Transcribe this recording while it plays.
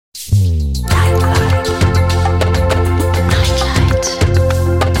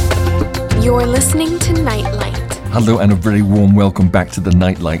Hello and a very warm welcome back to the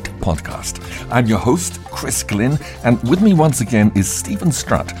Nightlight podcast. I'm your host, Chris Glynn, and with me once again is Stephen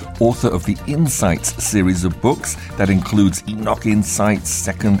Strutt, author of the Insights series of books that includes Enoch Insights,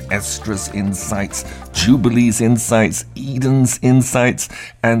 Second Esdras Insights, Jubilees Insights, Eden's Insights,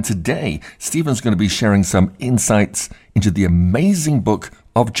 and today Stephen's going to be sharing some insights into the amazing book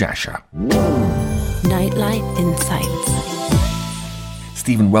of Jasher. Nightlight Insights.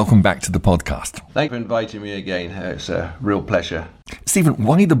 Stephen, welcome back to the podcast. Thank you for inviting me again. It's a real pleasure. Stephen,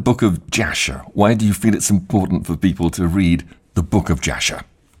 why the book of Jasher? Why do you feel it's important for people to read the book of Jasher?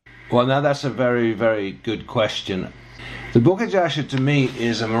 Well, now that's a very, very good question. The book of Jasher to me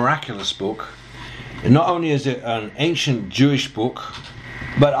is a miraculous book. And not only is it an ancient Jewish book,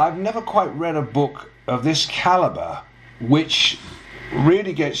 but I've never quite read a book of this caliber which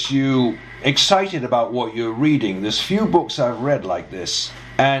really gets you excited about what you're reading. There's few books I've read like this,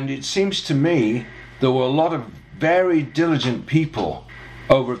 and it seems to me there were a lot of very diligent people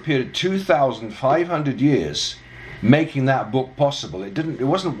over a period of 2,500 years making that book possible. It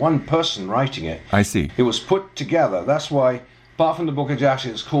wasn't one person writing it. I see. It was put together. That's why, apart from the book of Jasher,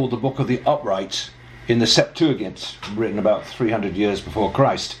 it's called the Book of the Upright in the Septuagint, written about 300 years before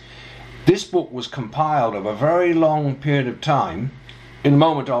Christ. This book was compiled over a very long period of time. In a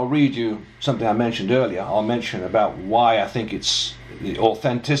moment, I'll read you something I mentioned earlier. I'll mention about why I think the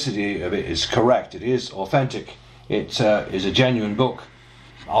authenticity of it is correct. It is authentic. It is a genuine book.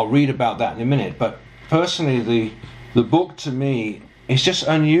 I'll read about that in a minute. But personally, the book to me is just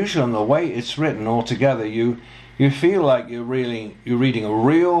unusual in the way it's written altogether. You feel like you're reading a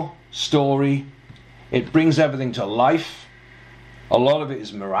real story. It brings everything to life. A lot of it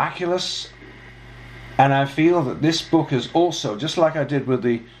is miraculous. And I feel that this book is also, just like I did with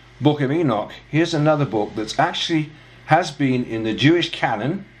the Book of Enoch, here's another book that's actually has been in the Jewish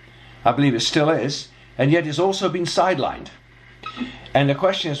canon, I believe it still is, and yet it's also been sidelined. And the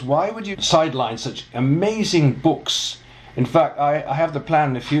question is, why would you sideline such amazing books? In fact, I have the plan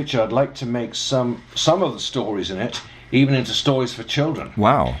in the future, I'd like to make some of the stories in it, even into stories for children.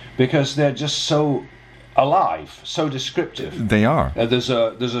 Wow. Because they're just so alive, so descriptive. They are. There's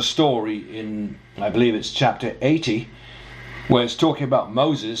a story in, I believe it's chapter 80, where it's talking about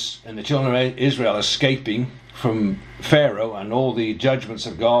Moses and the children of Israel escaping from Pharaoh and all the judgments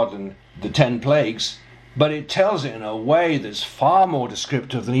of God and the 10 plagues, but it tells it in a way that's far more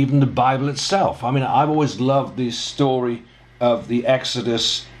descriptive than even the Bible itself. I mean, I've always loved the story of the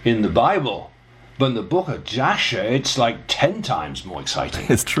Exodus in the Bible, but in the book of Jasher, it's like 10 times more exciting.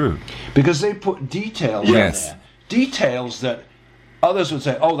 It's true. Because they put details in there. Details that others would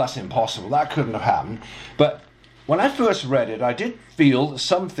say, oh, that's impossible, that couldn't have happened. But when I first read it, I did feel that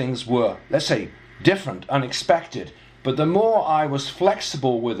some things were, let's say, different, unexpected. But the more I was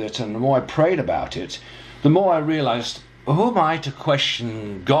flexible with it and the more I prayed about it, the more I realized, who am I to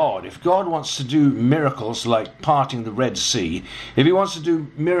question God? If God wants to do miracles like parting the Red Sea, if he wants to do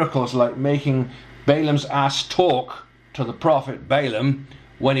miracles like making Balaam's ass talk to the prophet Balaam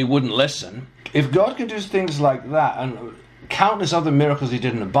when he wouldn't listen, if God can do things like that and countless other miracles he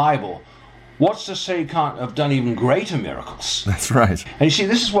did in the Bible, what's to say he can't have done even greater miracles? That's right. And you see,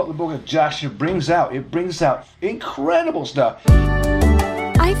 this is what the book of Jasher brings out. It brings out incredible stuff.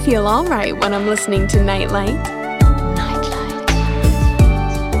 I feel all right when I'm listening to Nightlight. Nightlight.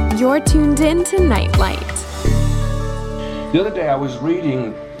 You're tuned in to Nightlight. The other day I was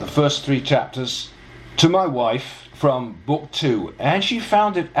reading the first 3 chapters to my wife from book 2, and she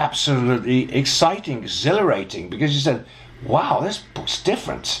found it absolutely exciting, exhilarating, because she said, wow, this book's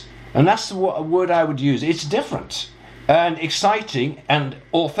different. And that's the word I would use. It's different and exciting and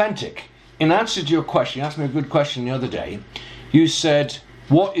authentic. In answer to your question, you asked me a good question the other day. You said,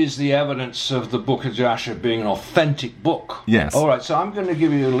 what is the evidence of the book of Jasher being an authentic book? Yes. All right, so I'm going to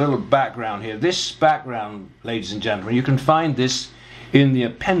give you a little background here. This background, ladies and gentlemen, you can find this in the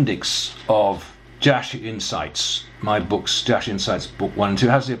appendix of Jasher Insights. My books, Jasher Insights, book 1 and 2,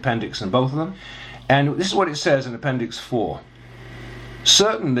 has the appendix in both of them. And this is what it says in appendix 4.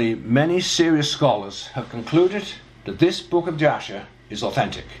 Certainly, many serious scholars have concluded that this book of Jasher is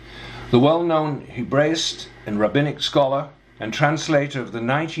authentic. The well-known Hebraist and rabbinic scholar and translator of the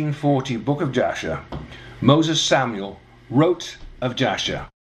 1940 book of Jasher, Moses Samuel, wrote of Jasher.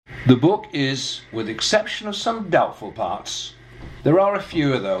 The book is, with the exception of some doubtful parts, there are a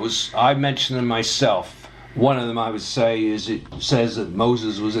few of those, I mentioned them myself. One of them I would say is it says that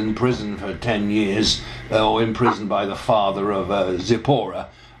Moses was in prison for 10 years, or imprisoned by the father of Zipporah.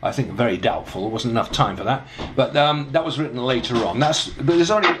 I think very doubtful. There wasn't enough time for that. But that was written later on. But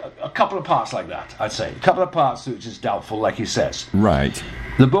there's only a couple of parts like that, I'd say. A couple of parts which is doubtful, like he says. Right.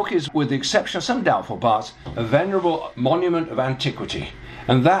 The book is, with the exception of some doubtful parts, a venerable monument of antiquity.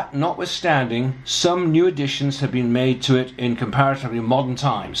 And that, notwithstanding, some new additions have been made to it in comparatively modern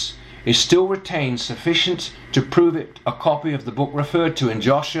times. It still retains sufficient to prove it a copy of the book referred to in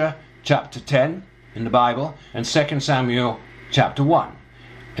Jasher chapter 10 in the Bible and 2 Samuel chapter 1.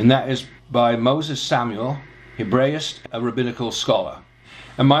 And that is by Moses Samuel, Hebraist, a rabbinical scholar.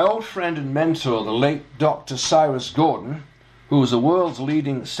 And my old friend and mentor, the late Dr. Cyrus Gordon, who was the world's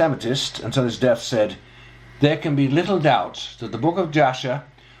leading Semitist until his death, said, "There can be little doubt that the book of Jasher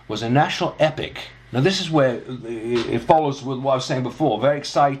was a national epic." Now this is where it follows with what I was saying before, very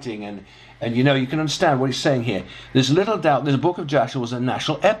exciting, and you know, you can understand what he's saying here. There's little doubt that the book of Jasher was a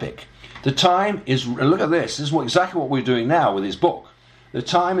national epic. The time is, look at this is exactly what we're doing now with his book. The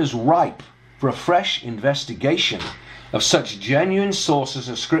time is ripe for a fresh investigation of such genuine sources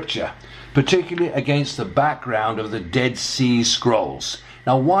of Scripture, particularly against the background of the Dead Sea Scrolls.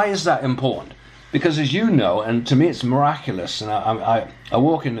 Now why is that important? Because as you know, and to me it's miraculous, and I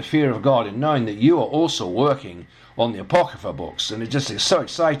walk in the fear of God in knowing that you are also working on the Apocrypha books, and it just is so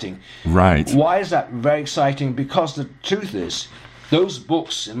exciting. Right. Why is that very exciting? Because the truth is, those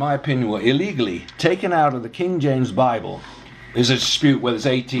books, in my opinion, were illegally taken out of the King James Bible. There's a dispute whether it's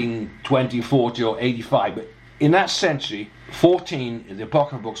 18, 20, 40 or 85, but in that century, 14 of the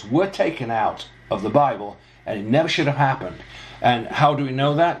Apocrypha books were taken out of the Bible, and it never should have happened. And how do we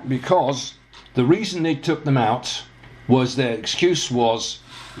know that? Because the reason they took them out was their excuse was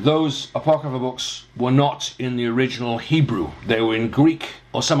those Apocrypha books were not in the original Hebrew. They were in Greek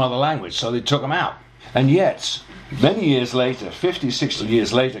or some other language, so they took them out. And yet, many years later, 50, 60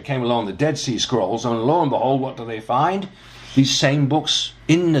 years later, came along the Dead Sea Scrolls, and lo and behold, what do they find? These same books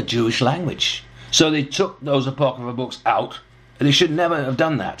in the Jewish language. So they took those Apocrypha books out, and they should never have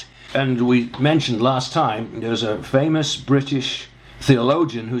done that. And we mentioned last time, there was a famous British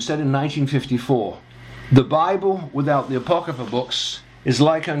theologian who said in 1954, "The Bible without the Apocrypha books is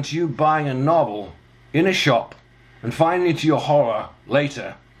like unto you buying a novel in a shop and finding to your horror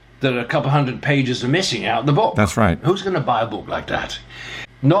later that a couple hundred pages are missing out the book." That's right. Who's going to buy a book like that?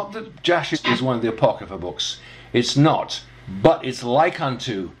 Not that Jasher is one of the Apocrypha books. It's not. But it's like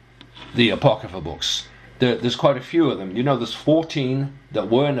unto the Apocrypha books. There's quite a few of them. You know, there's 14 that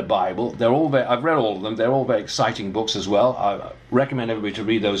were in the Bible. They're all I've read all of them. They're all very exciting books as well. I recommend everybody to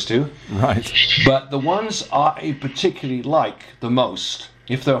read those too. Right. But the ones I particularly like the most,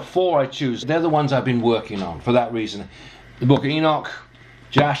 if there are 4 I choose, they're the ones I've been working on for that reason. The book of Enoch,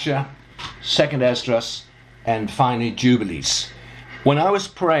 Jasher, 2nd Esdras, and finally Jubilees. When I was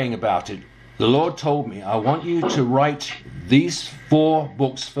praying about it, the Lord told me, I want you to write these 4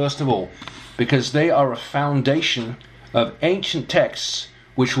 books first of all, because they are a foundation of ancient texts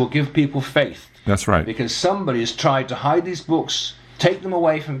which will give people faith. That's right. Because somebody has tried to hide these books, take them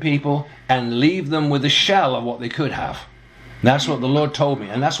away from people, and leave them with a shell of what they could have. And that's what the Lord told me,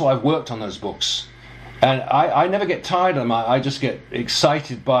 and that's why I've worked on those books. And I never get tired of them. I just get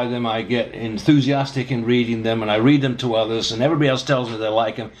excited by them. I get enthusiastic in reading them, and I read them to others, and everybody else tells me they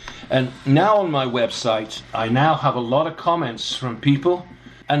like them. And now on my website, I now have a lot of comments from people,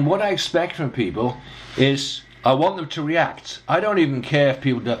 and what I expect from people is I want them to react. I don't even care if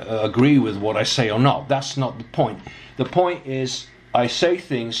people agree with what I say or not. That's not the point. The point is I say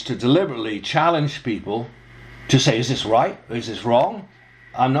things to deliberately challenge people to say, is this right? Is this wrong?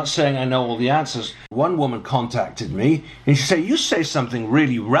 I'm not saying I know all the answers. One woman contacted me and she said, you say something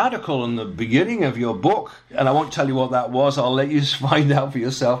really radical in the beginning of your book. And I won't tell you what that was. I'll let you find out for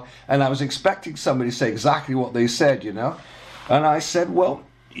yourself. And I was expecting somebody to say exactly what they said, you know. And I said, well,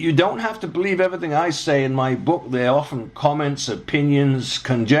 you don't have to believe everything I say in my book. They're often comments, opinions,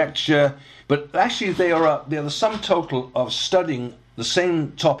 conjecture. But actually they're the sum total of studying the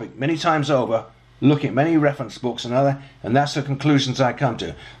same topic many times over, looking at many reference books and that's the conclusions I come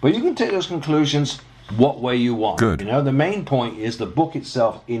to. But you can take those conclusions what way you want. Good. You know, the main point is the book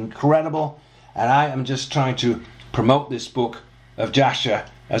itself, incredible, and I am just trying to promote this book of Jasher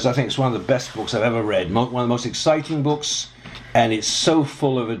as I think it's one of the best books I've ever read, one of the most exciting books, and it's so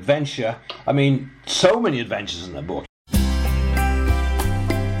full of adventure. I mean, so many adventures in the book.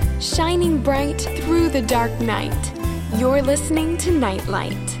 Shining bright through the dark night, you're listening to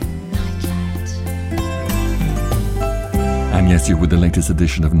Nightlight. And yes, you're with the latest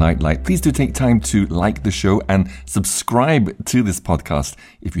edition of Nightlight. Please do take time to like the show and subscribe to this podcast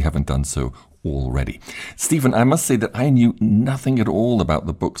if you haven't done so already. Stephen, I must say that I knew nothing at all about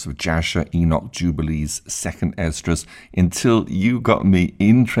the books of Jasher, Enoch, Jubilees, 2nd Esdras until you got me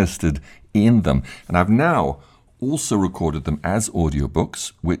interested in them. And I've now also recorded them as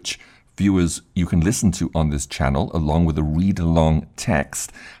audiobooks, which viewers you can listen to on this channel along with a read-along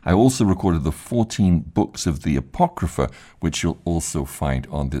text. I also recorded the 14 books of the Apocrypha, which you'll also find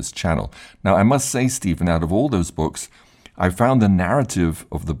on this channel. Now, I must say, Stephen, out of all those books, I found the narrative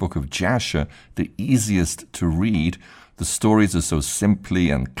of the book of Jasher the easiest to read. The stories are so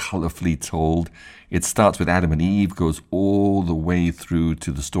simply and colorfully told. It starts with Adam and Eve, goes all the way through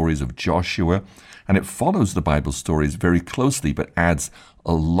to the stories of Joshua, and it follows the Bible stories very closely, but adds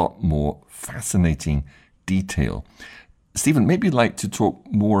a lot more fascinating detail. Stephen, maybe you'd like to talk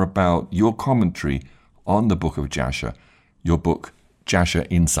more about your commentary on the book of Jasher, your book, Jasher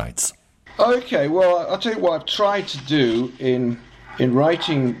Insights. Okay, well, I'll tell you what I've tried to do in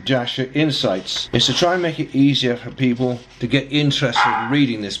writing Jasher Insights is to try and make it easier for people to get interested in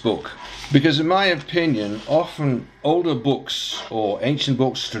reading this book. Because in my opinion, often older books or ancient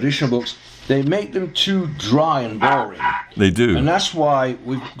books, traditional books, they make them too dry and boring. They do. And that's why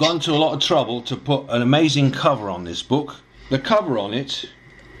we've gone to a lot of trouble to put an amazing cover on this book. The cover on it,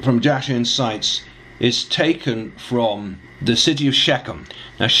 from Jasher Insights, is taken from the city of Shechem.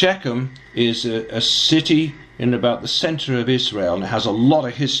 Now, Shechem is a city in about the center of Israel, and it has a lot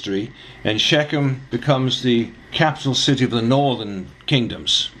of history, and Shechem becomes the capital city of the northern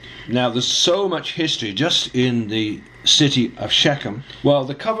kingdoms. Now, there's so much history just in the city of Shechem. Well,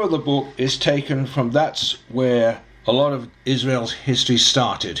 the cover of the book is taken from that's where a lot of Israel's history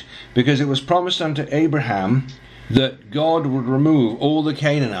started, because it was promised unto Abraham that God would remove all the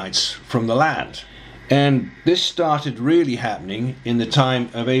Canaanites from the land. And this started really happening in the time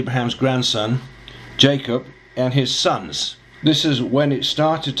of Abraham's grandson, Jacob, and his sons. This is when it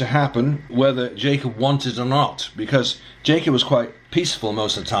started to happen, whether Jacob wanted or not, because Jacob was quite peaceful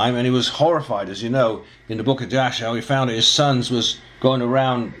most of the time, and he was horrified, as you know, in the book of Jasher. He found that his sons was going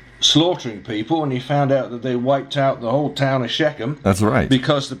around slaughtering people, and he found out that they wiped out the whole town of Shechem. That's right.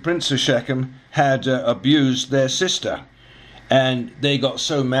 Because the prince of Shechem had abused their sister. And they got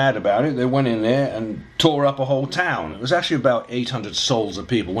so mad about it, they went in there and tore up a whole town. It was actually about 800 souls of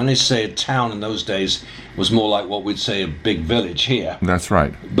people. When they say a town in those days, it was more like what we'd say a big village here. That's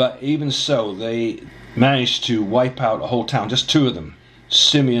right. But even so, they managed to wipe out a whole town, just two of them,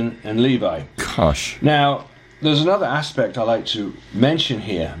 Simeon and Levi. Gosh. Now, there's another aspect I like to mention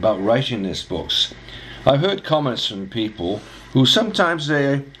here about writing these books. I've heard comments from people who sometimes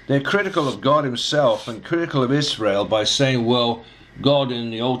they're critical of God himself and critical of Israel by saying, well, God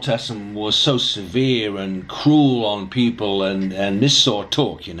in the Old Testament was so severe and cruel on people and this sort of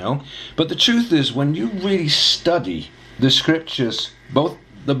talk, you know. But the truth is, when you really study the scriptures, both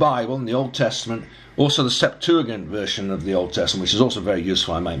the Bible and the Old Testament, also the Septuagint version of the Old Testament, which is also very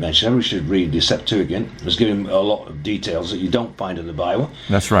useful, I might mention. Everybody should read the Septuagint. It's giving a lot of details that you don't find in the Bible.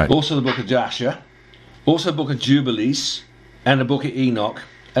 That's right. Also the book of Jasher, also the book of Jubilees, and the book of Enoch.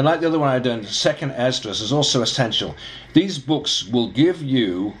 And like the other one I've done, 2nd Esdras is also essential. These books will give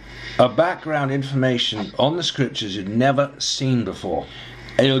you a background information on the scriptures you've never seen before.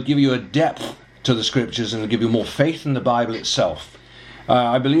 It'll give you a depth to the scriptures, and it'll give you more faith in the Bible itself.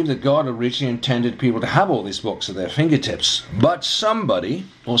 I believe that God originally intended people to have all these books at their fingertips, but somebody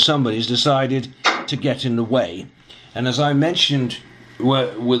or somebody's decided to get in the way. And as I mentioned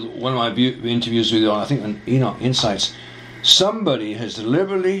with one of my interviews with you on, I think, on Enoch Insights, somebody has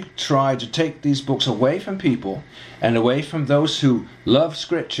deliberately tried to take these books away from people and away from those who love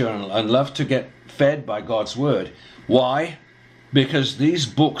Scripture and love to get fed by God's Word. Why? Because these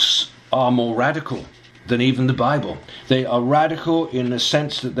books are more radical than even the Bible. They are radical in the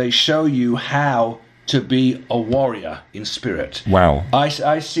sense that they show you how to be a warrior in spirit. Wow. I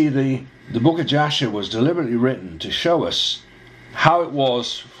see the book of Jasher was deliberately written to show us how it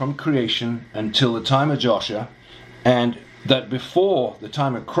was from creation until the time of Joshua, and that before the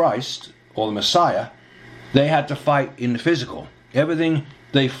time of Christ or the Messiah, they had to fight in the physical. Everything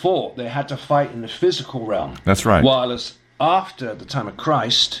they fought, they had to fight in the physical realm. That's right. While as after the time of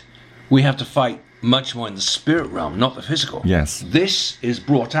Christ, we have to fight much more in the spirit realm, not the physical. Yes. This is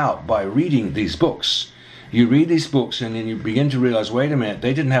brought out by reading these books. You read these books and then you begin to realize, wait a minute,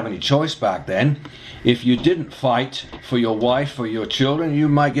 they didn't have any choice back then. If you didn't fight for your wife or your children, you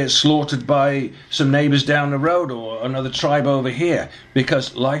might get slaughtered by some neighbors down the road or another tribe over here,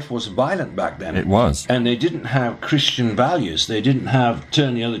 because life was violent back then. It was. And they didn't have Christian values. They didn't have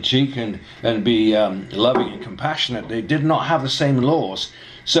turn the other cheek and be loving and compassionate. They did not have the same laws.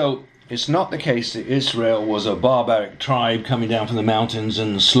 So it's not the case that Israel was a barbaric tribe coming down from the mountains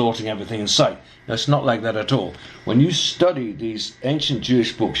and slaughtering everything in sight. It's not like that at all. When you study these ancient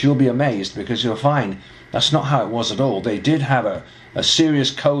Jewish books, you'll be amazed, because you'll find that's not how it was at all. They did have a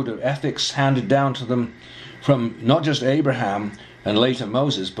serious code of ethics handed down to them from not just Abraham and later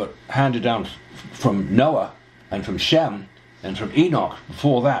Moses, but handed down from Noah and from Shem and from Enoch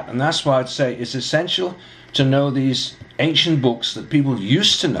before that. And that's why I'd say it's essential to know these ancient books that people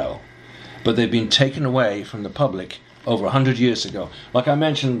used to know, but they've been taken away from the public over 100 years ago. Like I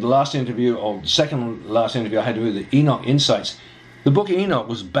mentioned, the last interview, or the second last interview I had with the Enoch Insights, the book of Enoch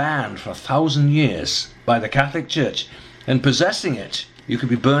was banned for 1,000 years by the Catholic Church, and possessing it, you could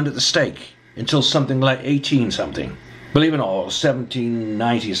be burned at the stake until something like 18-something. Believe it or not,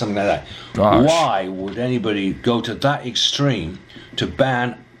 1790 or something like that. Gosh. Why would anybody go to that extreme to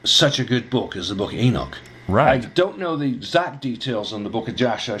ban such a good book as the book of Enoch? Right. I don't know the exact details on the book of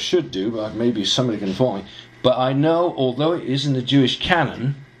Jasher. I should do, but maybe somebody can inform me. But I know, although it is in the Jewish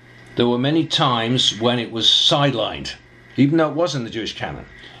canon, there were many times when it was sidelined, even though it was in the Jewish canon.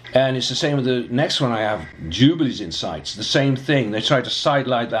 And it's the same with the next one I have, Jubilee's Insights. The same thing. They tried to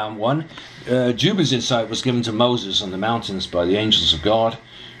sideline that one. Jubilee's Insight was given to Moses on the mountains by the angels of God.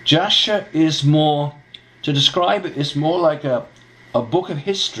 Jasher is more, to describe it, it's more like a book of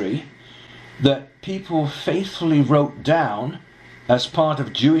history that people faithfully wrote down as part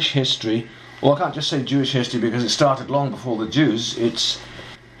of Jewish history. Well, I can't just say Jewish history because it started long before the Jews. It's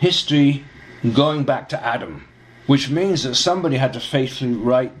history going back to Adam, which means that somebody had to faithfully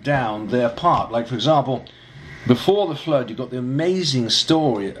write down their part. Like, for example, before the flood, you've got the amazing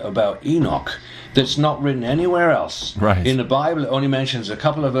story about Enoch that's not written anywhere else. Right. In the Bible, it only mentions a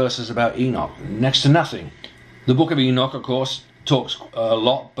couple of verses about Enoch, next to nothing. The book of Enoch, of course, talks a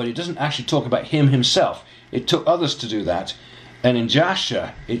lot, but it doesn't actually talk about him himself. It took others to do that. And in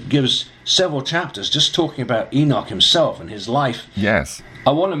Jasher, it gives several chapters just talking about Enoch himself and his life. Yes.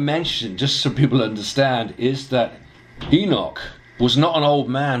 I want to mention, just so people understand, is that Enoch was not an old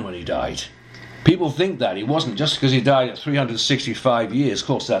man when he died. People think that. He wasn't, just because he died at 365 years. Of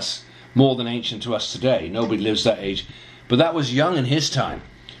course, that's more than ancient to us today. Nobody lives that age. But that was young in his time.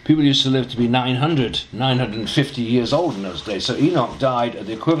 People used to live to be 950 years old in those days. So Enoch died at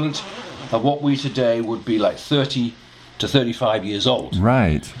the equivalent of what we today would be like 30 to 35 years old.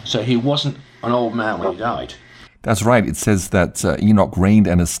 Right. So he wasn't an old man when he died. That's right. It says that Enoch reigned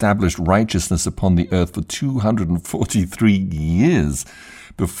and established righteousness upon the earth for 243 years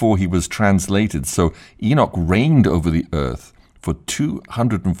before he was translated. So Enoch reigned over the earth for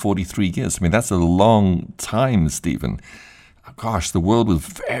 243 years. I mean, that's a long time, Stephen. Gosh, the world was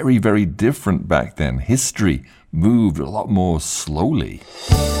very, very different back then. History moved a lot more slowly.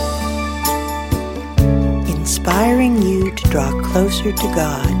 Inspiring you to draw closer to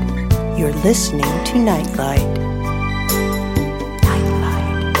God. You're listening to Nightlight.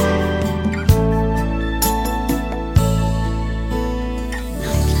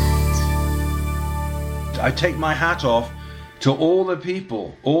 I take my hat off to all the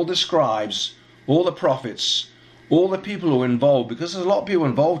people, all the scribes, all the prophets, all the people who were involved, because there's a lot of people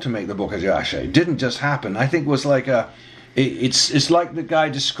involved to make the book of Jasher. It didn't just happen. I think it was like it's like the guy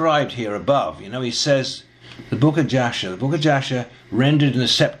described here above. You know, he says the book of Jasher rendered in the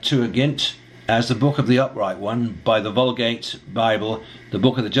Septuagint as the book of the upright one by the Vulgate Bible, the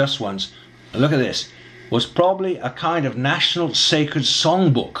book of the just ones. Look at this. Was probably a kind of national sacred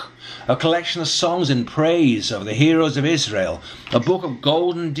songbook, a collection of songs in praise of the heroes of Israel, a book of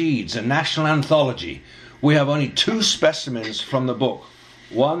golden deeds, a national anthology. We have only two specimens from the book.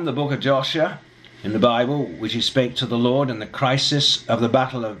 One, the book of Jasher in the Bible, which he spake to the Lord in the crisis of the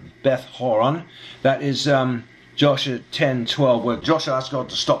battle of Beth Horon. That is Joshua 10:12, where Joshua asked God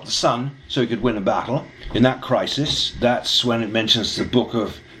to stop the sun so he could win a battle. In that crisis, that's when it mentions the book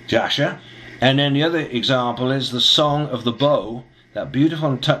of Jasher. And then the other example is the Song of the Bow, that beautiful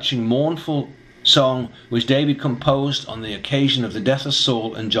and touching, mournful song which David composed on the occasion of the death of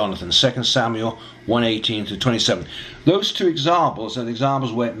Saul and Jonathan, 2 Samuel 1:18-27. Those two examples are the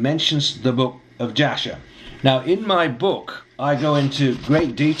examples where it mentions the book of Jasher. Now, in my book, I go into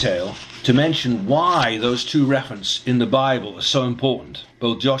great detail to mention why those two references in the Bible are so important,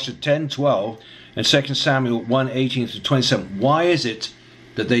 both Joshua 10:12 and 2 Samuel 1:18-27. Why is it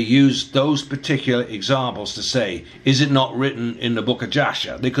that they use those particular examples to say, is it not written in the book of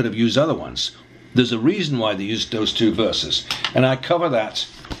Jasher? They could have used other ones. There's a reason why they used those two verses, and I cover that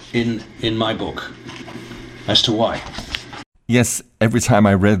in my book as to why. Yes, every time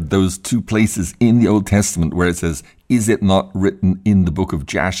I read those two places in the Old Testament where it says, "Is it not written in the book of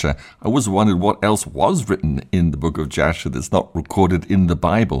Jasher?" I always wondered what else was written in the book of Jasher that's not recorded in the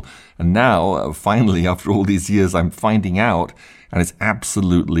Bible. And now, finally, after all these years, I'm finding out, and it's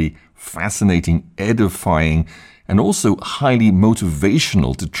absolutely fascinating, edifying, and also highly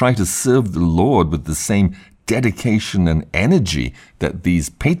motivational to try to serve the Lord with the same dedication and energy that these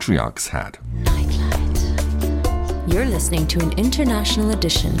patriarchs had. You're listening to an international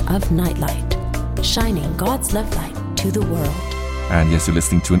edition of Nightlight, shining God's love light to the world. And yes, you're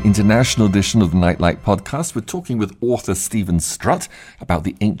listening to an international edition of the Nightlight podcast. We're talking with author Stephen Strutt about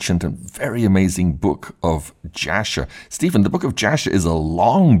the ancient and very amazing book of Jasher. Stephen, the book of Jasher is a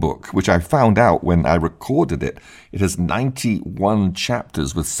long book, which I found out when I recorded it. It has 91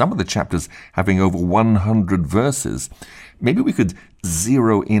 chapters, with some of the chapters having over 100 verses. Maybe we could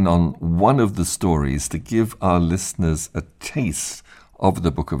zero in on one of the stories to give our listeners a taste of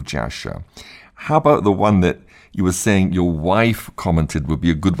the book of Jasher. How about the one that you were saying your wife commented would be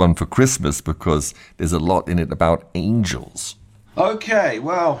a good one for Christmas because there's a lot in it about angels? Okay,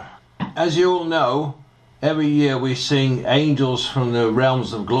 well, as you all know, every year we sing Angels from the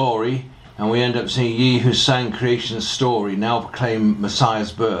Realms of Glory, and we end up singing Ye Who Sang Creation's Story, now proclaim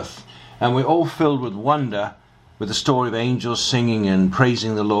Messiah's birth. And we're all filled with wonder with the story of angels singing and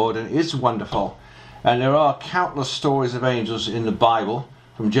praising the Lord, and it's wonderful. And there are countless stories of angels in the Bible,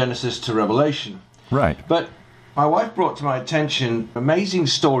 from Genesis to Revelation. Right. But my wife brought to my attention an amazing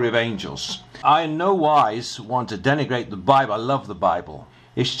story of angels. I in no wise want to denigrate the Bible. I love the Bible.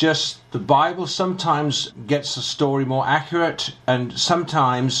 It's just the Bible sometimes gets the story more accurate, and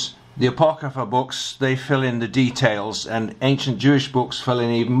sometimes the Apocrypha books, they fill in the details, and ancient Jewish books fill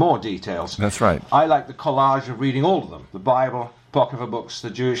in even more details. That's right. I like the collage of reading all of them, the Bible, Apocrypha books, the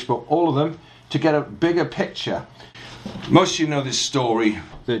Jewish book, all of them, to get a bigger picture. Most of you know this story,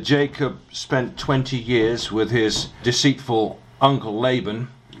 that Jacob spent 20 years with his deceitful uncle Laban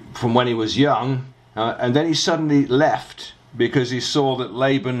from when he was young, and then he suddenly left because he saw that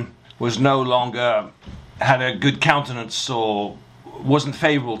Laban was no longer, had a good countenance or wasn't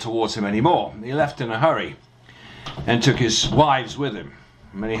favorable towards him anymore. He left in a hurry and took his wives with him.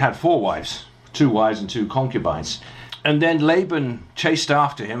 I mean, he had 4 wives, 2 wives and 2 concubines. And then Laban chased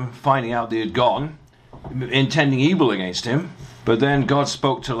after him, finding out that he had gone, intending evil against him. But then God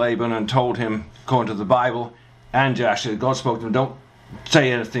spoke to Laban and told him, according to the Bible and Jasher, God spoke to him, don't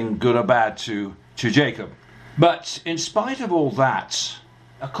say anything good or bad to Jacob. But in spite of all that,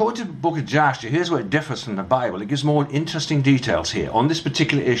 according to the book of Jasher, here's where it differs from the Bible. It gives more interesting details here on this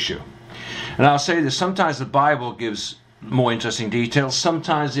particular issue. And I'll say this, sometimes the Bible gives more interesting details,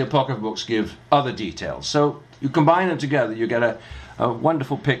 sometimes the Apocrypha books give other details. So you combine them together, you get a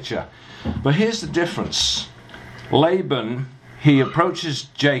wonderful picture. But here's the difference. Laban, he approaches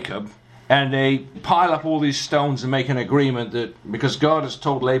Jacob, and they pile up all these stones and make an agreement that because God has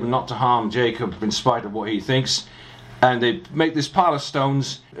told Laban not to harm Jacob in spite of what he thinks, and they make this pile of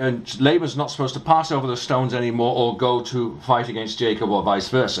stones, and Laban's not supposed to pass over the stones anymore or go to fight against Jacob or vice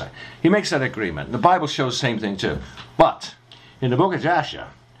versa. He makes that agreement. The Bible shows the same thing too. But in the book of Jasher,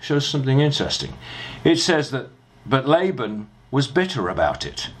 it shows something interesting. It says that, but Laban was bitter about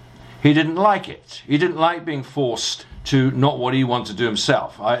it. He didn't like it. He didn't like being forced to not what he wanted to do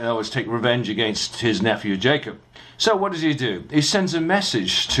himself. I always take revenge against his nephew Jacob. So what does he do? He sends a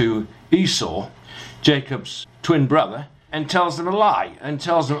message to Esau, Jacob's twin brother, and tells them a lie, and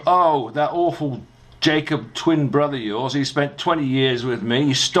tells them, oh, that awful Jacob, twin brother of yours, he spent 20 years with me,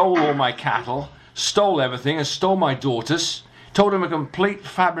 he stole all my cattle, stole everything, and stole my daughters, told him a complete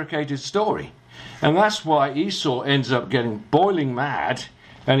fabricated story. And that's why Esau ends up getting boiling mad,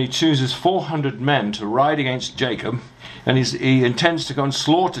 and he chooses 400 men to ride against Jacob, and he intends to go and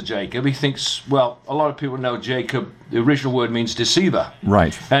slaughter Jacob. He thinks, well, a lot of people know Jacob, the original word means deceiver.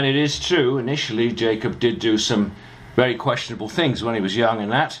 Right. And it is true, initially Jacob did do some very questionable things when he was young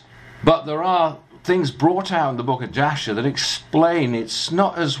and that, but there are things brought out in the book of Jasher that explain it's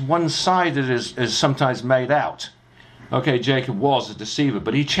not as one-sided as sometimes made out. Okay, Jacob was a deceiver,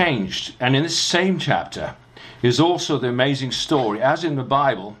 but he changed. And in this same chapter is also the amazing story, as in the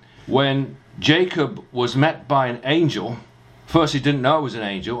Bible, when Jacob was met by an angel. First he didn't know it was an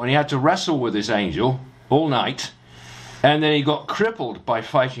angel, and he had to wrestle with this angel all night. And then he got crippled by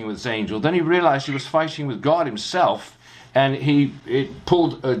fighting with this angel. Then he realized he was fighting with God himself, and it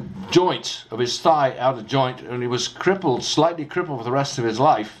pulled a joint of his thigh out of joint, and he was crippled, slightly crippled for the rest of his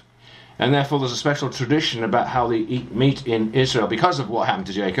life. And therefore there's a special tradition about how they eat meat in Israel because of what happened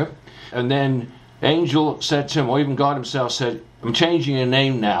to Jacob. And then the angel said to him, or even God himself said, I'm changing your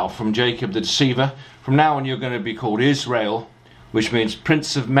name now from Jacob the deceiver. From now on you're going to be called Israel, which means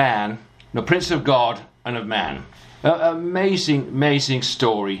Prince of God and of man. Amazing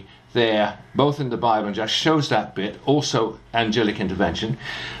story there, both in the Bible, and just shows that bit, also angelic intervention.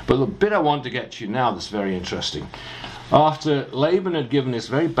 But the bit I want to get to now that's very interesting. After Laban had given this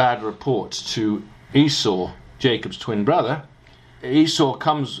very bad report to Esau, Jacob's twin brother, Esau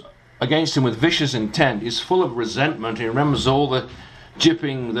comes against him with vicious intent. He's full of resentment. He remembers all the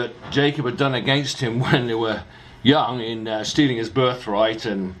gypping that Jacob had done against him when they were young in stealing his birthright,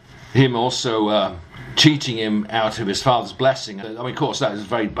 and him also cheating him out of his father's blessing. I mean, of course, that is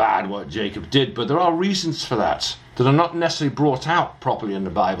very bad what Jacob did, but there are reasons for that are not necessarily brought out properly in the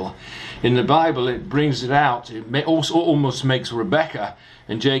Bible. In the Bible, it brings it out. It also almost makes Rebekah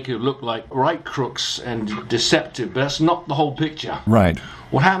and Jacob look like right crooks and deceptive, but that's not the whole picture. Right.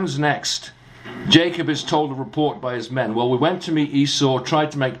 What happens next? Jacob is told a report by his men. Well, we went to meet Esau,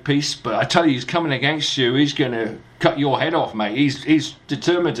 tried to make peace, but I tell you, he's coming against you. He's going to cut your head off, mate. He's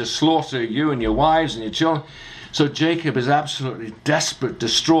determined to slaughter you and your wives and your children. So Jacob is absolutely desperate,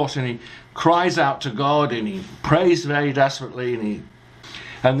 distraught, and he cries out to God, and he prays very desperately,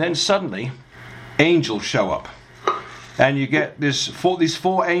 and then suddenly angels show up. And you get these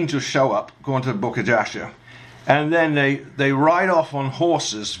four angels show up, going to the book of Jasher. And then they ride off on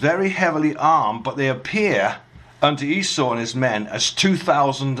horses, very heavily armed, but they appear unto Esau and his men as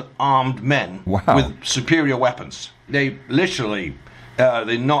 2,000 armed men. Wow. With superior weapons. They literally,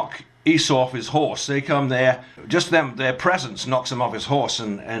 they knock Esau off his horse. They come there, just their presence knocks him off his horse,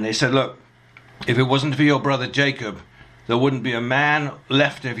 and they said, look, if it wasn't for your brother Jacob, there wouldn't be a man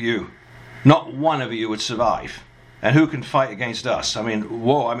left of you. Not one of you would survive. And who can fight against us? I mean,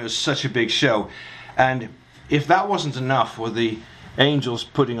 whoa, it was such a big show. And if that wasn't enough with the angels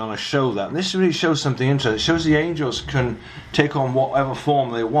putting on a show, that this really shows something interesting. It shows the angels can take on whatever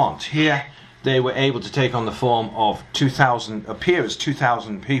form they want. Here, they were able to take on the form of 2,000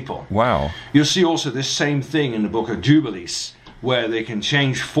 people. Wow. You'll see also this same thing in the book of Jubilees, where they can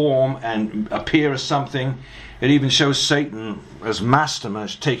change form and appear as something. It even shows Satan as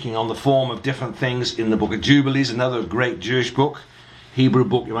mastermind taking on the form of different things in the book of Jubilees, another great Jewish book, Hebrew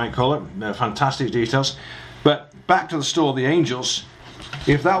book you might call it. They're fantastic details. But back to the story of the angels.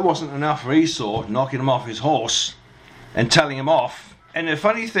 If that wasn't enough for Esau, knocking him off his horse and telling him off. And the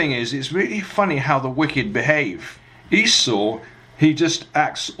funny thing is, it's really funny how the wicked behave. Esau, he just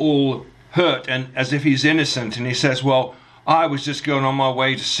acts all hurt and as if he's innocent, and he says, well, I was just going on my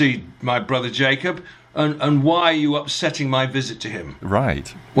way to see my brother Jacob, and why are you upsetting my visit to him? Right.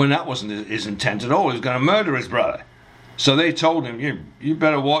 When that wasn't his intent at all. He was going to murder his brother. So they told him, you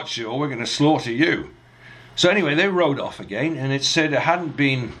better watch it or we're going to slaughter you. So anyway, they rode off again, and it said it hadn't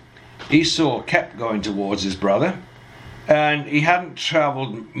been, Esau kept going towards his brother, and he hadn't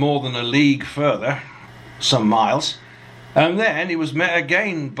travelled more than a league further, some miles, and then he was met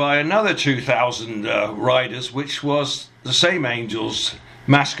again by another 2,000 riders, which was the same angels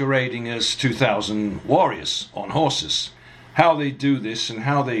masquerading as 2,000 warriors on horses. How they do this and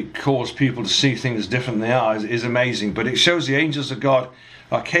how they cause people to see things different than they are is amazing, but it shows the angels of God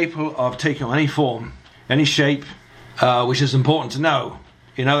are capable of taking on any form, any shape, which is important to know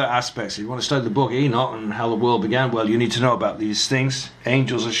in other aspects. If you want to study the book of Enoch and how the world began, well, you need to know about these things.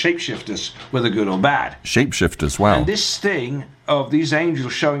 Angels are shapeshifters, whether good or bad. Shapeshifters, wow. And this thing of these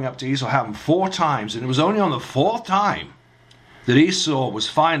angels showing up to Esau happened 4 times, and it was only on the 4th time that Esau was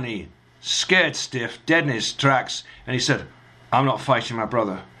finally scared stiff, dead in his tracks, and he said, I'm not fighting my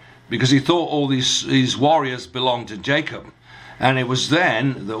brother, because he thought all these warriors belonged to Jacob. And it was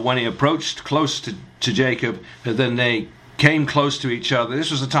then that when he approached close to Jacob, that then they came close to each other.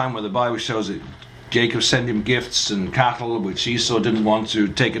 This was the time where the Bible shows that Jacob sent him gifts and cattle, which Esau didn't want to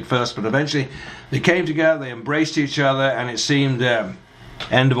take at first, but eventually they came together, they embraced each other, and it seemed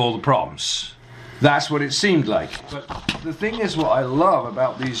end of all the problems. That's what it seemed like. But the thing is, what I love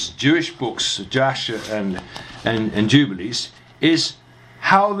about these Jewish books, Jasher and Jubilees, is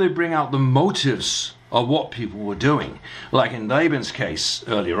how they bring out the motives of what people were doing. Like in Laban's case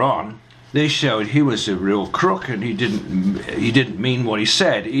earlier on, they showed he was a real crook and he didn't mean what he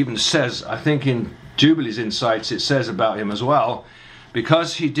said. It even says, I think in Jubilees Insights, it says about him as well,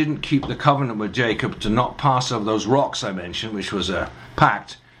 because he didn't keep the covenant with Jacob to not pass over those rocks I mentioned, which was a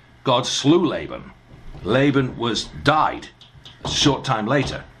pact, God slew Laban. Laban died a short time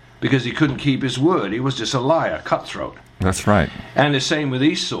later because he couldn't keep his word. He was just a liar, cutthroat. That's right. And the same with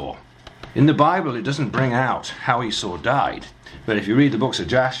Esau. In the Bible, it doesn't bring out how Esau died. But if you read the books of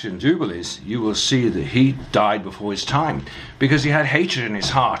Jasher and Jubilees, you will see that he died before his time because he had hatred in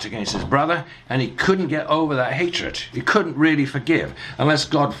his heart against his brother, and he couldn't get over that hatred. He couldn't really forgive unless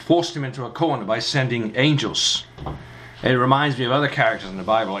God forced him into a corner by sending angels. It reminds me of other characters in the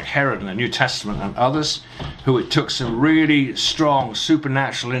Bible, like Herod in the New Testament and others, who it took some really strong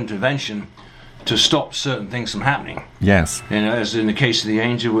supernatural intervention to stop certain things from happening. Yes. You know, as in the case of the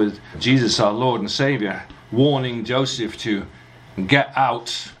angel with Jesus, our Lord and Savior, warning Joseph to get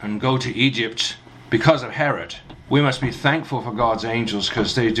out and go to Egypt because of Herod. We must be thankful for God's angels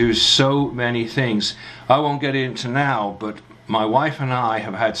because they do so many things. I won't get into now, but my wife and I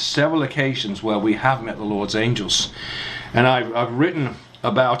have had several occasions where we have met the Lord's angels. And I've written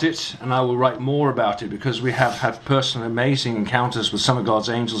about it, and I will write more about it, because we have had personal amazing encounters with some of God's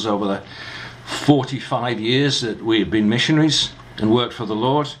angels over the 45 years that we have been missionaries and worked for the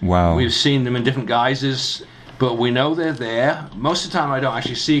Lord. Wow. We've seen them in different guises, but we know they're there. Most of the time I don't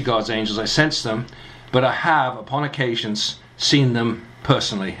actually see God's angels, I sense them, but I have, upon occasions, seen them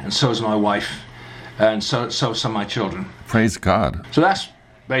personally, and so has my wife, and so some of my children. Praise God. So that's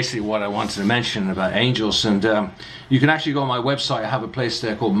basically what I wanted to mention about angels. And you can actually go on my website. I have a place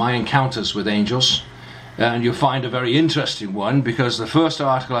there called My Encounters with Angels, and you'll find a very interesting one, because the first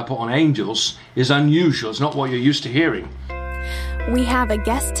article I put on angels is unusual. It's not what you're used to hearing. We have a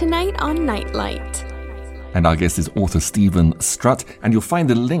guest tonight on Nightlight. And our guest is author Stephen Strutt, and you'll find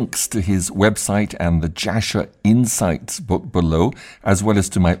the links to his website and the Jasher Insights book below, as well as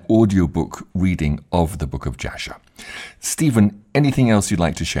to my audiobook reading of the book of Jasher. Stephen, anything else you'd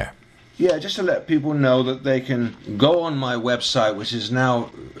like to share? Yeah, just to let people know that they can go on my website, which is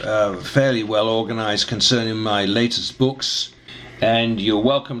now fairly well organized concerning my latest books, and you're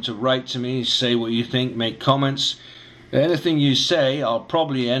welcome to write to me, say what you think, make comments. Anything you say, I'll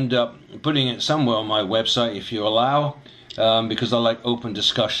probably end up putting it somewhere on my website if you allow, because I like open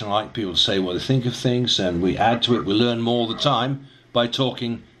discussion. I like people to say what they think of things, and we add to it. We learn more all the time by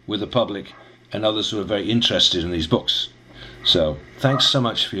talking with the public and others who are very interested in these books. So, thanks so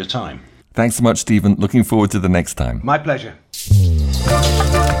much for your time. Thanks so much, Stephen. Looking forward to the next time. My pleasure.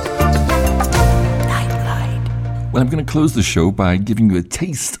 Well, I'm going to close the show by giving you a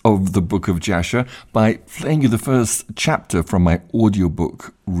taste of the book of Jasher by playing you the first chapter from my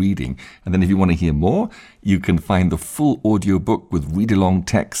audiobook reading. And then if you want to hear more, you can find the full audiobook with read-along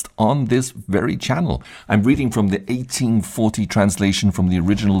text on this very channel. I'm reading from the 1840 translation from the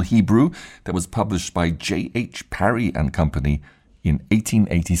original Hebrew that was published by J.H. Parry and Company in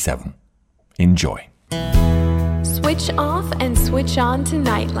 1887. Enjoy. Switch off and switch on to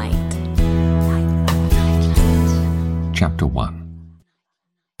Nightlight. Chapter 1.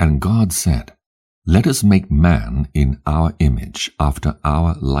 And God said, Let us make man in our image, after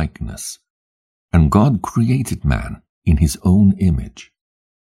our likeness. And God created man in his own image.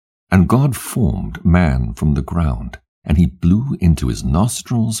 And God formed man from the ground, and he blew into his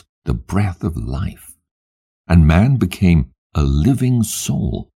nostrils the breath of life. And man became a living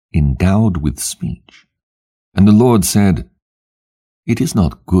soul, endowed with speech. And the Lord said, It is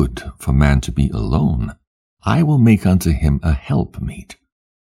not good for man to be alone. I will make unto him a helpmeet.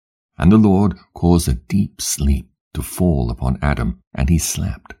 And the Lord caused a deep sleep to fall upon Adam, and he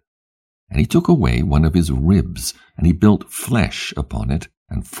slept. And he took away one of his ribs, and he built flesh upon it,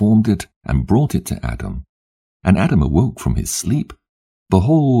 and formed it, and brought it to Adam. And Adam awoke from his sleep.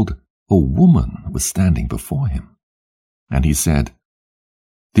 Behold, a woman was standing before him. And he said,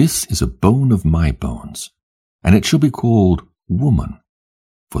 This is a bone of my bones, and it shall be called woman,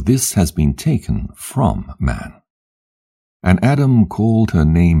 for this has been taken from man. And Adam called her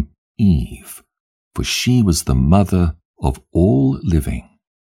name Eve, for she was the mother of all living.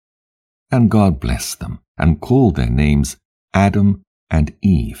 And God blessed them, and called their names Adam and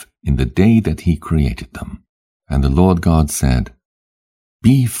Eve in the day that he created them. And the Lord God said,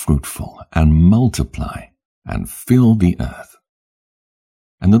 Be fruitful, and multiply, and fill the earth.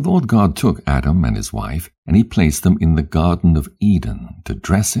 And the Lord God took Adam and his wife, and he placed them in the Garden of Eden to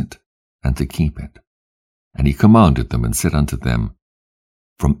dress it and to keep it. And he commanded them and said unto them,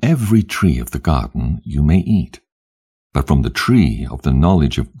 From every tree of the garden you may eat, but from the tree of the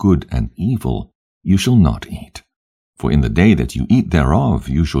knowledge of good and evil you shall not eat, for in the day that you eat thereof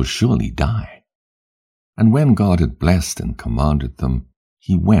you shall surely die. And when God had blessed and commanded them,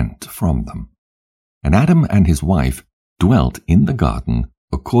 he went from them. And Adam and his wife dwelt in the garden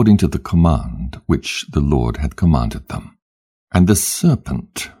according to the command which the Lord had commanded them. And the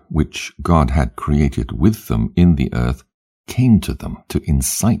serpent which God had created with them in the earth came to them to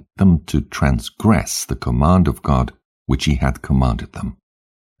incite them to transgress the command of God which he had commanded them.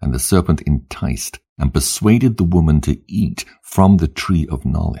 And the serpent enticed and persuaded the woman to eat from the tree of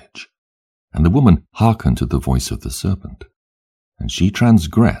knowledge. And the woman hearkened to the voice of the serpent. And she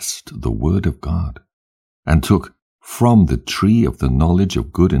transgressed the word of God, and took from the tree of the knowledge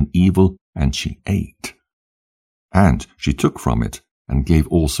of good and evil, and she ate. And she took from it, and gave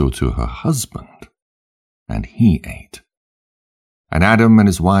also to her husband, and he ate. And Adam and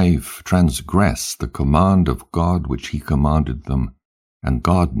his wife transgressed the command of God which he commanded them, and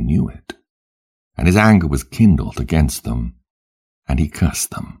God knew it. And his anger was kindled against them, and he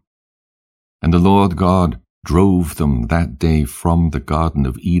cursed them. And the Lord God drove them that day from the Garden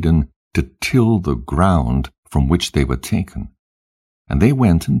of Eden to till the ground from which they were taken. And they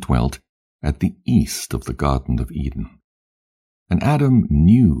went and dwelt at the east of the Garden of Eden. And Adam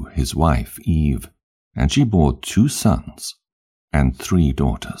knew his wife Eve, and she bore 2 sons and 3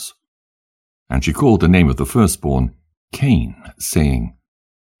 daughters. And she called the name of the firstborn Cain, saying,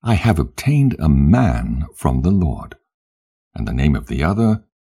 I have obtained a man from the Lord. And the name of the other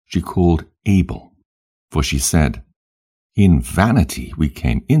she called Abel, for she said, In vanity we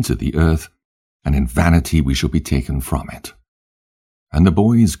came into the earth, and in vanity we shall be taken from it. And the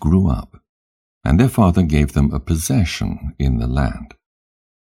boys grew up, and their father gave them a possession in the land.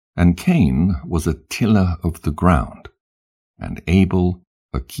 And Cain was a tiller of the ground, and Abel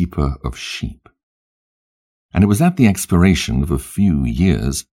a keeper of sheep. And it was at the expiration of a few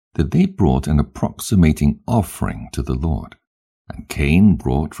years that they brought an approximating offering to the Lord. And Cain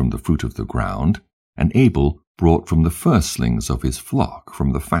brought from the fruit of the ground, and Abel brought from the firstlings of his flock,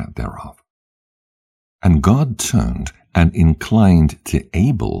 from the fat thereof. And God turned and inclined to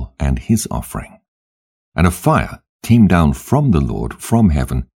Abel and his offering. And a fire came down from the Lord from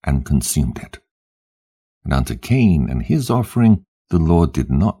heaven and consumed it. And unto Cain and his offering the Lord did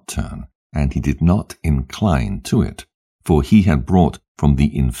not turn, and he did not incline to it, for he had brought from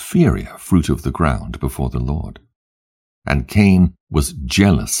the inferior fruit of the ground before the Lord. And Cain was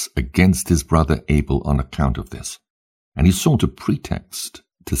jealous against his brother Abel on account of this, and he sought a pretext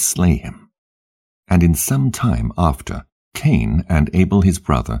to slay him. And in some time after, Cain and Abel his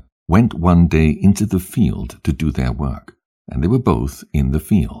brother went one day into the field to do their work, and they were both in the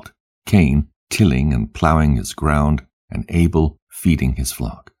field, Cain tilling and ploughing his ground, and Abel feeding his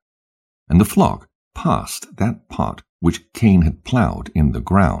flock. And the flock passed that part which Cain had ploughed in the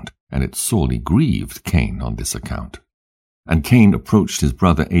ground, and it sorely grieved Cain on this account. And Cain approached his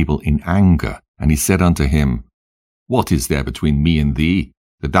brother Abel in anger, and he said unto him, What is there between me and thee,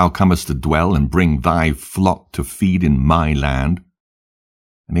 that thou comest to dwell and bring thy flock to feed in my land?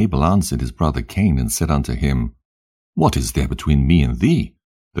 And Abel answered his brother Cain, and said unto him, What is there between me and thee,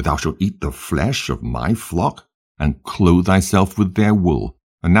 that thou shalt eat the flesh of my flock, and clothe thyself with their wool?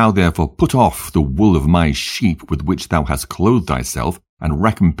 And now therefore put off the wool of my sheep with which thou hast clothed thyself, and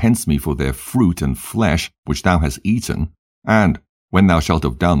recompense me for their fruit and flesh which thou hast eaten. And when thou shalt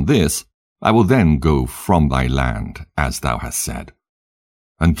have done this, I will then go from thy land, as thou hast said.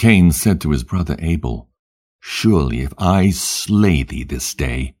 And Cain said to his brother Abel, Surely if I slay thee this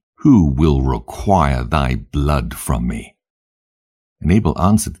day, who will require thy blood from me? And Abel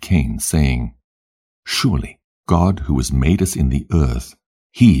answered Cain, saying, Surely God, who has made us in the earth,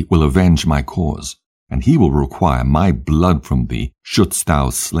 he will avenge my cause, and he will require my blood from thee, shouldst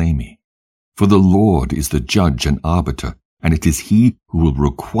thou slay me. For the Lord is the judge and arbiter, and it is he who will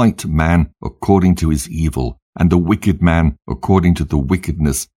requite man according to his evil, and the wicked man according to the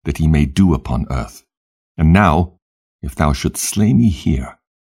wickedness that he may do upon earth. And now, if thou shouldst slay me here,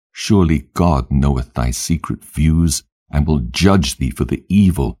 surely God knoweth thy secret views, and will judge thee for the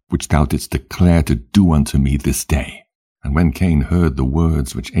evil which thou didst declare to do unto me this day. And when Cain heard the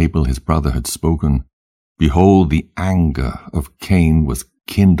words which Abel his brother had spoken, behold, the anger of Cain was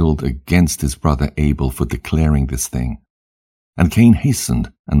kindled against his brother Abel for declaring this thing. And Cain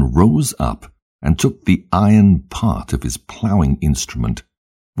hastened and rose up and took the iron part of his ploughing instrument,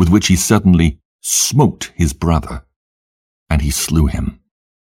 with which he suddenly smote his brother, and he slew him.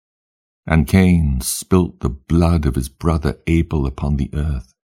 And Cain spilt the blood of his brother Abel upon the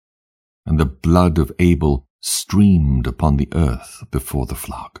earth, and the blood of Abel streamed upon the earth before the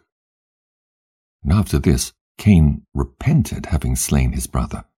flock. And after this Cain repented having slain his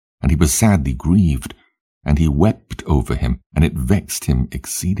brother, and he was sadly grieved, and he wept over him, and it vexed him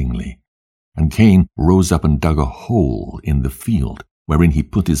exceedingly. And Cain rose up and dug a hole in the field, wherein he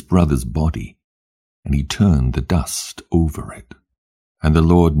put his brother's body, and he turned the dust over it. And the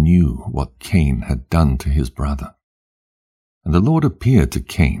Lord knew what Cain had done to his brother. And the Lord appeared to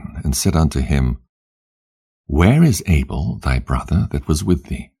Cain, and said unto him, Where is Abel thy brother that was with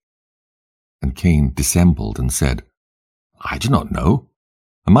thee? And Cain dissembled and said, I do not know.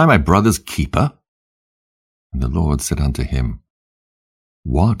 Am I my brother's keeper? And the Lord said unto him,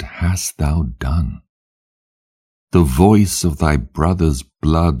 What hast thou done? The voice of thy brother's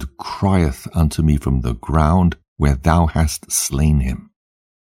blood crieth unto me from the ground where thou hast slain him.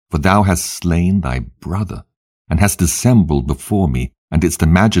 For thou hast slain thy brother, and hast dissembled before me, and didst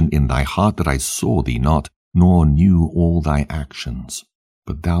imagine in thy heart that I saw thee not, nor knew all thy actions.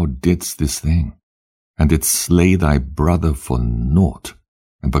 But thou didst this thing, and didst slay thy brother for naught,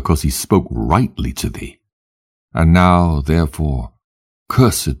 and because he spoke rightly to thee. And now, therefore,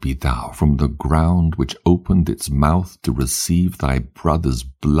 cursed be thou from the ground which opened its mouth to receive thy brother's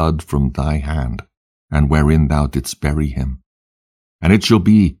blood from thy hand, and wherein thou didst bury him. And it shall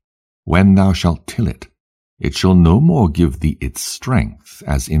be, when thou shalt till it, it shall no more give thee its strength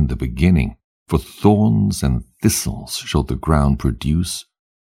as in the beginning, for thorns and thistles shall the ground produce,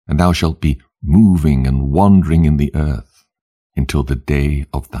 and thou shalt be moving and wandering in the earth until the day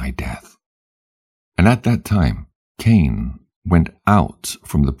of thy death. And at that time Cain went out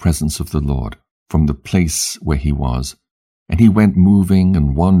from the presence of the Lord, from the place where he was, and he went moving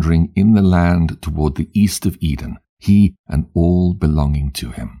and wandering in the land toward the east of Eden, he and all belonging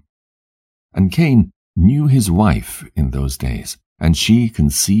to him. And Cain knew his wife in those days, and she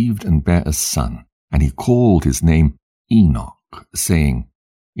conceived and bare a son, and he called his name Enoch, saying,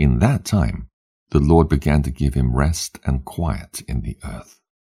 In that time the Lord began to give him rest and quiet in the earth.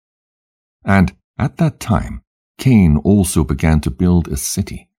 And at that time Cain also began to build a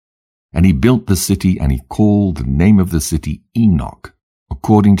city. And he built the city, and he called the name of the city Enoch,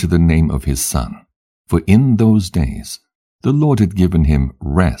 according to the name of his son. For in those days the Lord had given him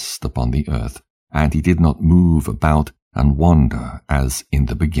rest upon the earth, and he did not move about and wander as in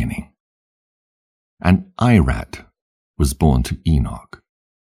the beginning. And Irad was born to Enoch,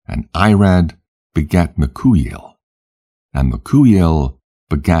 and Irad begat Mehujael, and Mehujael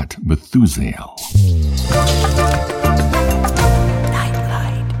begat Methusael.